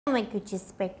My gorgeous,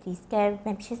 sparkly,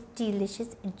 scrumptious,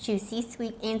 delicious, juicy,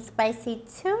 sweet, and spicy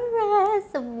Taurus.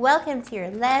 Welcome to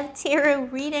your Love Tarot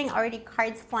reading. Already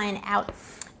cards flying out.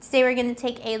 Today we're going to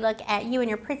take a look at you and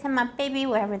your person, my baby,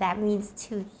 whatever that means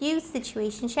to you.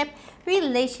 Situationship,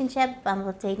 relationship,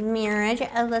 bumble, date, marriage.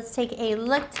 Let's take a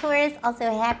look, Taurus. Also,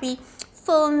 happy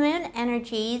full moon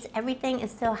energies. Everything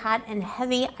is so hot and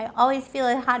heavy. I always feel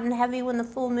it hot and heavy when the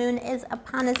full moon is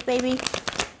upon us, baby.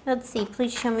 Let's see,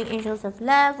 please show me angels of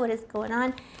love. What is going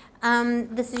on?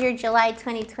 This is your July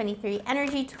 2023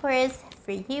 energy, Taurus,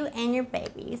 for you and your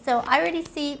baby. So I already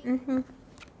see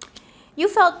you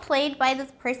felt played by this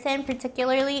person,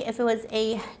 particularly if it was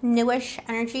a newish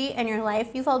energy in your life.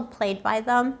 You felt played by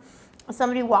them.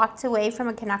 Somebody walked away from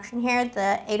a connection here.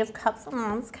 The Eight of Cups,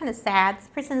 oh, it's kind of sad. This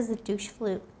person is a douche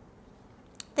flute.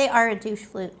 They are a douche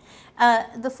flute.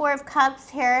 The Four of Cups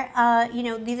here, you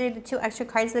know, these are the two extra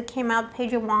cards that came out.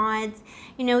 Page of Wands.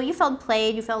 You know, you felt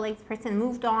played. You felt like this person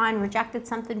moved on, rejected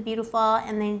something beautiful,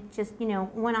 and then just, you know,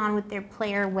 went on with their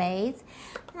player ways.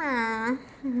 Yeah,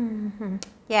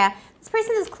 this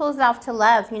person is closed off to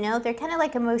love, you know. They're kind of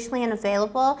like emotionally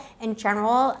unavailable in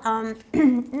general,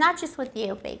 not just with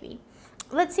you, baby.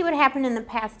 Let's see what happened in the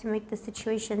past to make the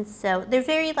situation so. They're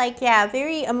very, like, yeah,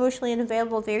 very emotionally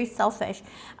unavailable, very selfish.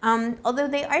 Although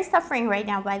they are suffering right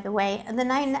now, by the way. The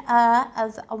Nine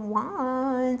of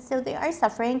Wands, so they are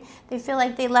suffering. They feel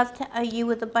like they left you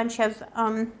with a bunch of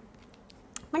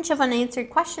unanswered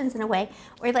questions in a way,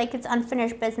 or like it's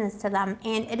unfinished business to them.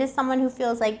 And it is someone who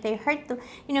feels like they hurt them,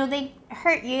 you know, they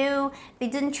hurt you, they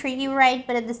didn't treat you right,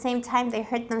 but at the same time they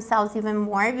hurt themselves even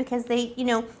more because they, you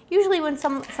know, usually when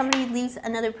somebody leaves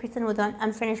another person with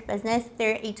unfinished business,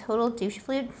 they're a total douche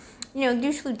flute. You know,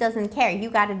 douche flute doesn't care. You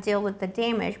got to deal with the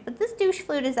damage. But this douche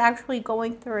flute is actually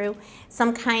going through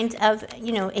some kind of,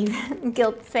 you know, a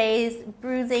guilt phase,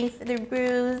 bruising. They're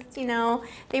bruised, you know.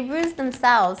 They bruised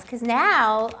themselves because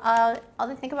now all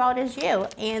they think about is you.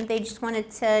 And they just wanted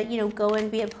to, you know, go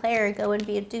and be a player, go and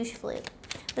be a douche flute.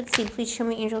 Let's see. Please show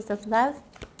me angels of love.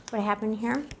 What happened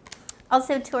here?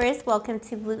 Also, Taurus, welcome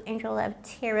to Blue Angel of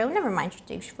Tarot. Never mind your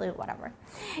douche flute, whatever.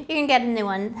 You can get a new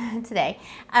one today.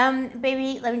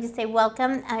 Baby, let me just say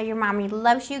welcome. Your mommy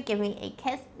loves you. Give me a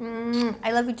kiss.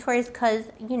 I love you, Taurus, because,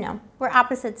 you know, we're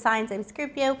opposite signs. I'm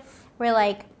Scorpio. We're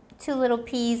like two little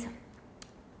peas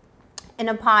in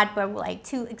a pod, but we're like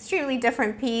two extremely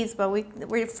different peas, but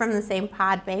we're from the same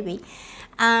pod, baby.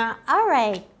 All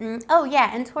right. Oh,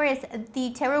 yeah, and Taurus, the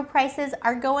tarot prices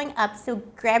are going up, so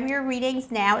grab your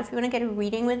readings now. If you want to get a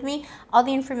reading with me, all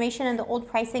the information and the old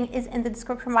pricing is in the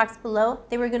description box below.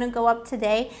 They were going to go up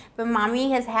today, but mommy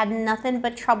has had nothing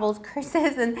but troubles,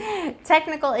 curses, and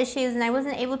technical issues, and I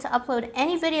wasn't able to upload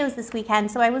any videos this weekend,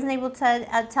 so I wasn't able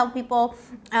to tell people,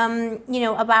 you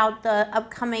know, about the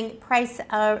upcoming price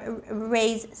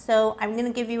raise, so I'm going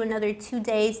to give you another 2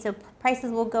 days, so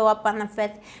prices will go up on the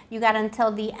 5th. You got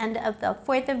until the end of the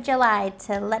 4th of July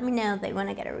to let me know they want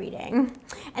to get a reading.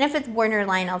 And if it's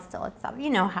borderline, I'll still accept.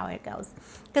 You know how it goes.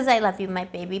 Because I love you, my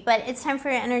baby. But it's time for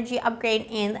an energy upgrade.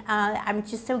 And I'm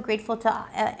just so grateful to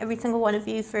every single one of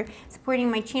you for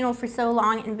supporting my channel for so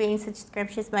long and being such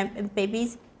scrumptious my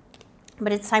babies.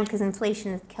 But it's time because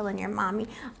inflation is killing your mommy.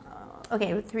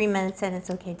 Okay, 3 minutes in,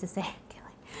 it's okay to say.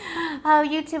 Oh,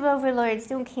 YouTube overlords,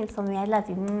 don't cancel me. I love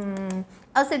you.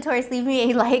 Also, Taurus, leave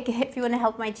me a like if you want to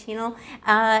help my channel.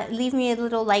 Leave me a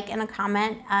little like and a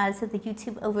comment so the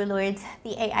YouTube overlords,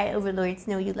 the AI overlords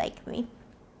know you like me.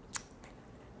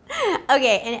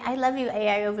 Okay, and I love you,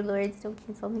 AI overlords. Don't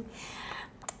cancel me.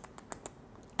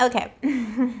 Okay.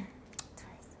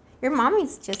 Your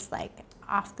mommy's just like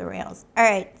off the rails. All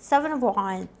right, Seven of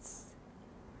Wands.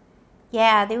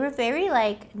 Yeah, they were very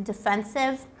like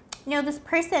defensive. You know, this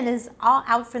person is all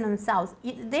out for themselves.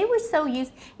 They were so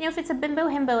used, you know, if it's a bimbo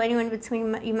himbo, anyone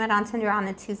between you met on Tinder on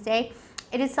a Tuesday,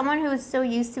 it is someone who is so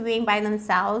used to being by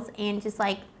themselves and just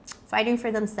like fighting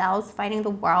for themselves, fighting the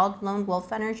world, lone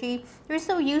wolf energy. They were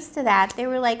so used to that. They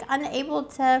were like unable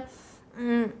to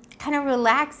kind of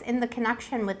relax in the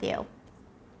connection with you.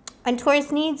 And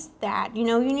Taurus needs that. You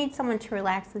know, you need someone to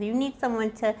relax with you. You need someone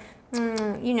to,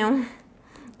 you know,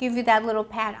 give you that little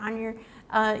pat on your,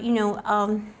 you know,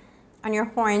 on your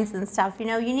horns and stuff. You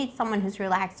know, you need someone who's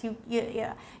relaxed.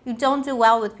 You don't do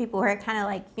well with people who are kind of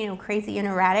like, you know, crazy and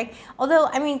erratic. Although,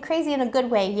 I mean, crazy in a good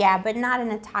way, yeah, but not in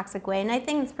a toxic way. And I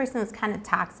think this person was kind of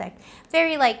toxic.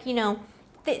 Very like, you know,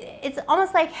 it's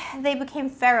almost like they became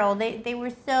feral. They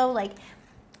were so like,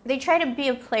 they tried to be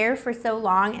a player for so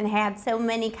long and had so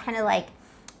many kind of like,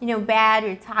 you know, bad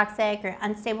or toxic or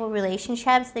unstable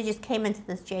relationships. They just came into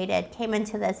this jaded, came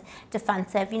into this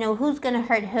defensive, you know, who's going to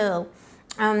hurt who?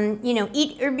 you know,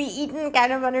 eat or be eaten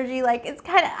kind of energy. Like, it's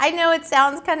kind of, I know it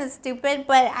sounds kind of stupid,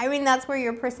 but I mean, that's where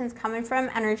your person's coming from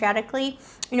energetically.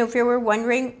 You know, if you were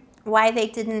wondering why they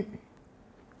didn't,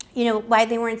 you know, why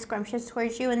they weren't scrumptious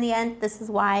towards you in the end, this is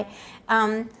why.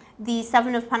 The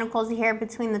Seven of Pentacles here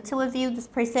between the two of you, this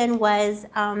person was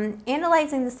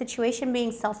analyzing the situation,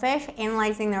 being selfish,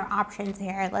 analyzing their options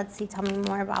here. Let's see, tell me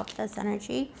more about this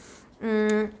energy.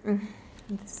 The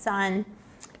Sun.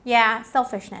 Yeah,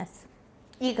 selfishness.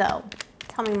 Ego.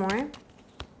 Tell me more.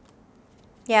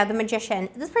 Yeah, the Magician.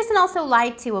 This person also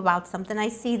lied to you about something. I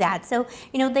see that. So,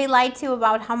 you know, they lied to you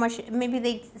about how much, maybe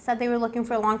they said they were looking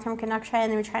for a long-term connection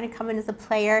and they were trying to come in as a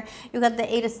player. You got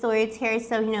the Eight of Swords here.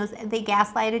 So, you know, they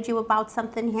gaslighted you about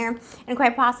something here and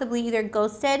quite possibly either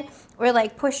ghosted or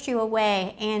like pushed you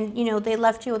away. And, you know, they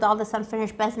left you with all this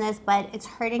unfinished business, but it's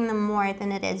hurting them more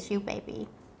than it is you, baby.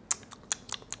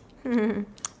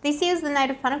 They see you as the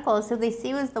Knight of Pentacles, so they see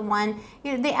you as the one,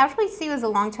 you know, they actually see you as a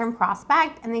long-term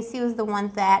prospect, and they see you as the one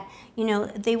that, you know,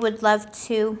 they would love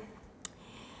to,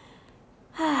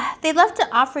 they'd love to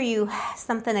offer you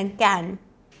something again.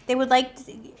 They would like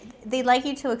to, they'd like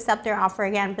you to accept their offer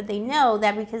again, but they know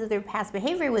that because of their past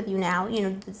behavior with you now, you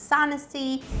know, the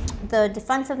dishonesty, the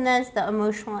defensiveness, the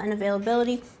emotional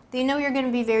unavailability, they know you're going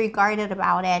to be very guarded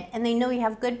about it, and they know you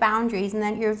have good boundaries and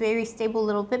that you're a very stable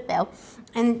little bit-bill.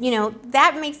 And, you know,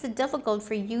 that makes it difficult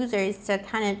for users to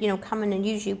kind of, you know, come in and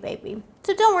use you, baby.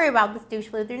 So don't worry about this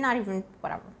douche loop. They're not even,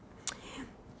 whatever.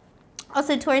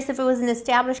 Also, Taurus, if it was an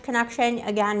established connection,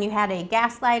 again, you had a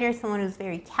gaslighter, someone who's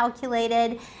very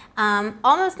calculated,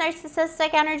 almost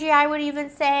narcissistic energy, I would even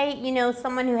say. You know,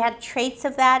 someone who had traits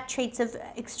of that, traits of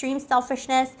extreme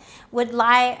selfishness, would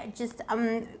lie, just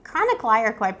chronic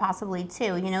liar quite possibly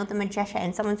too, you know, the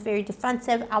Magician. Someone's very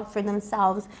defensive, out for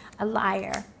themselves, a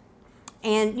liar.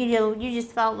 And, you know, you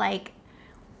just felt like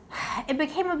it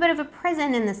became a bit of a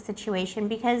prison in this situation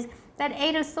because that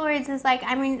Eight of Swords is like,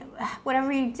 I mean,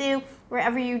 whatever you do,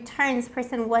 wherever you turn, this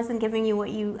person wasn't giving you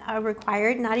what you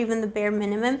required, not even the bare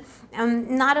minimum.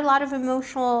 Not a lot of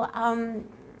emotional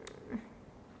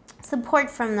support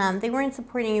from them. They weren't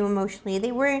supporting you emotionally.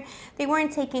 They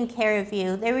weren't taking care of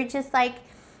you. They were just like,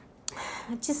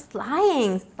 just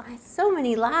lying. So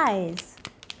many lies.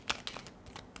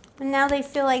 And now they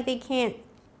feel like they can't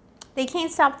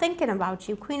stop thinking about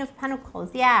you. Queen of Pentacles,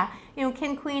 yeah. You know,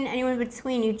 King, Queen, anyone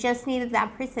between. You just needed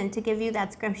that person to give you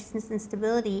that scrumptiousness and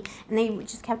stability. And they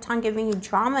just kept on giving you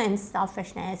drama and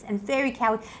selfishness. And very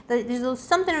there's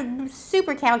something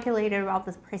super calculated about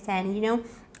this person, you know,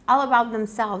 all about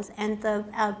themselves. And the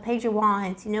Page of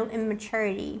Wands, you know,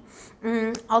 immaturity.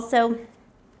 Also,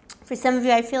 for some of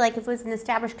you, I feel like if it was an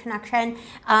established connection,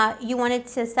 you wanted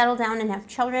to settle down and have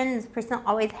children. This person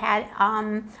always had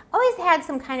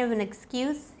some kind of an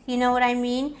excuse, you know what I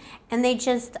mean? And they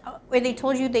just, or they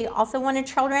told you they also wanted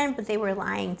children, but they were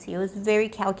lying to you. It was very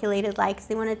calculated, like, because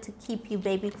they wanted to keep you,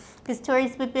 baby. Because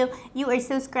Taurus, you are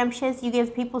so scrumptious. You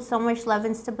give people so much love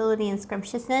and stability and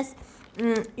scrumptiousness.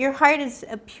 Your heart is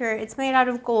pure. It's made out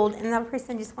of gold, and that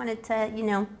person just wanted to, you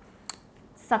know,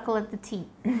 suckle at the teat.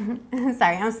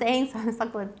 Sorry, I'm saying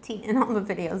suckle at the teat in all the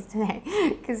videos today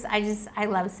because I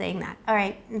love saying that. All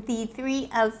right, the Three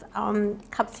of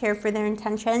Cups here for their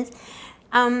intentions.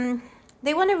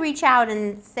 They want to reach out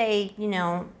and say, you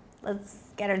know, let's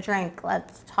get a drink,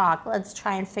 let's talk, let's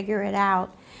try and figure it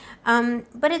out.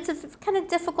 But it's a kind of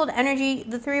difficult energy.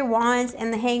 The Three of Wands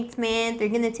and the Hanged Man, they're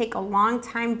going to take a long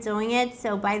time doing it.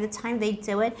 So by the time they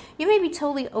do it, you may be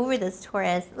totally over this,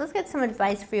 Taurus. Let's get some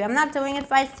advice for you. I'm not doing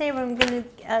advice today, but I'm going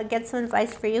to get some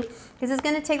advice for you because it's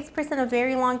going to take this person a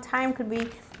very long time. Could be,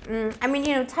 I mean,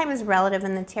 you know, time is relative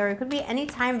in the tarot. It could be any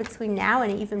time between now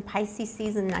and even Pisces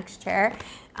season next year.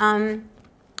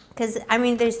 Because, I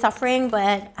mean, they're suffering,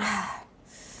 but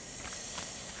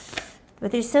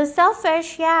they're so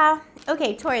selfish, yeah.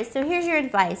 Okay, Taurus, so here's your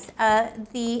advice.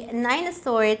 The Nine of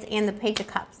Swords and the Page of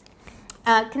Cups.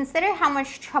 Consider how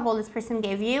much trouble this person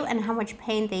gave you and how much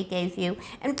pain they gave you.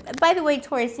 And by the way,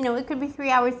 Taurus, you know, it could be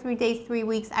 3 hours, 3 days, 3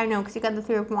 weeks. I don't know, because you got the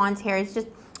Three of Wands here. It's just,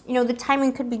 you know, the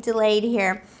timing could be delayed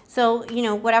here. So, you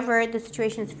know, whatever the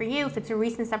situation is for you, if it's a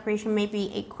recent separation,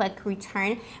 maybe a quick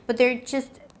return. But they're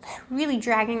just really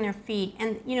dragging their feet.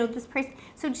 And, you know, this person,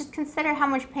 so just consider how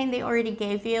much pain they already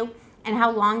gave you and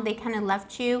how long they kind of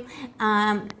left you,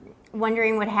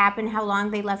 wondering what happened, how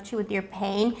long they left you with your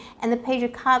pain. And the Page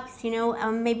of Cups, you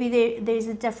know, maybe there's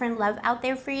a different love out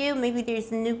there for you. Maybe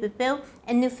there's a new bill,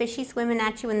 a new fishy swimming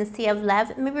at you in the sea of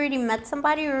love. Maybe you already met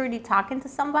somebody or already talking to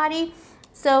somebody.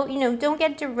 So, you know, don't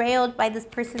get derailed by this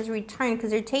person's return because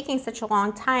they're taking such a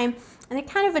long time. And they're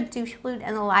kind of a douche flute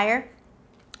and a liar.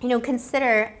 you know,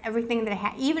 consider everything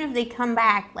that even if they come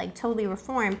back like totally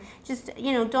reformed, just,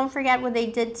 you know, don't forget what they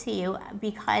did to you,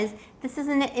 because this is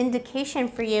an indication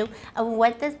for you of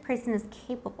what this person is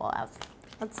capable of.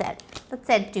 That's it. That's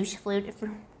it, douche flute, if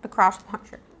you're the cross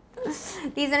watcher.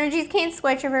 These energies can't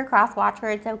switch if you're a cross watcher.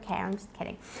 It's okay. I'm just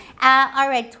kidding. All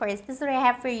right, Taurus, this is what I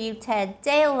have for you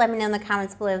today. Let me know in the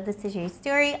comments below if this is your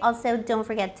story. Also, don't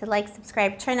forget to like,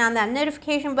 subscribe, turn on that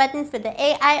notification button for the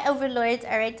AI overlords.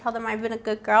 All right, tell them I've been a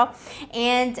good girl.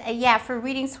 And yeah, for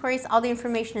readings, Taurus, all the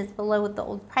information is below with the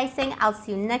old pricing. I'll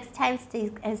see you next time. Stay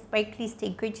sparkly, stay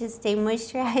gorgeous, stay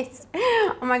moisturized.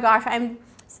 Oh my gosh, I'm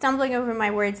stumbling over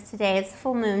my words today. It's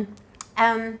full moon.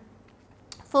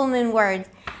 Full moon words.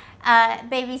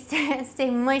 Baby, stay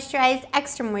moisturized,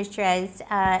 extra moisturized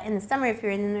in the summer if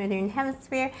you're in the northern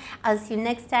hemisphere. I'll see you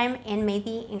next time, and may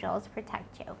the angels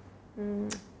protect you.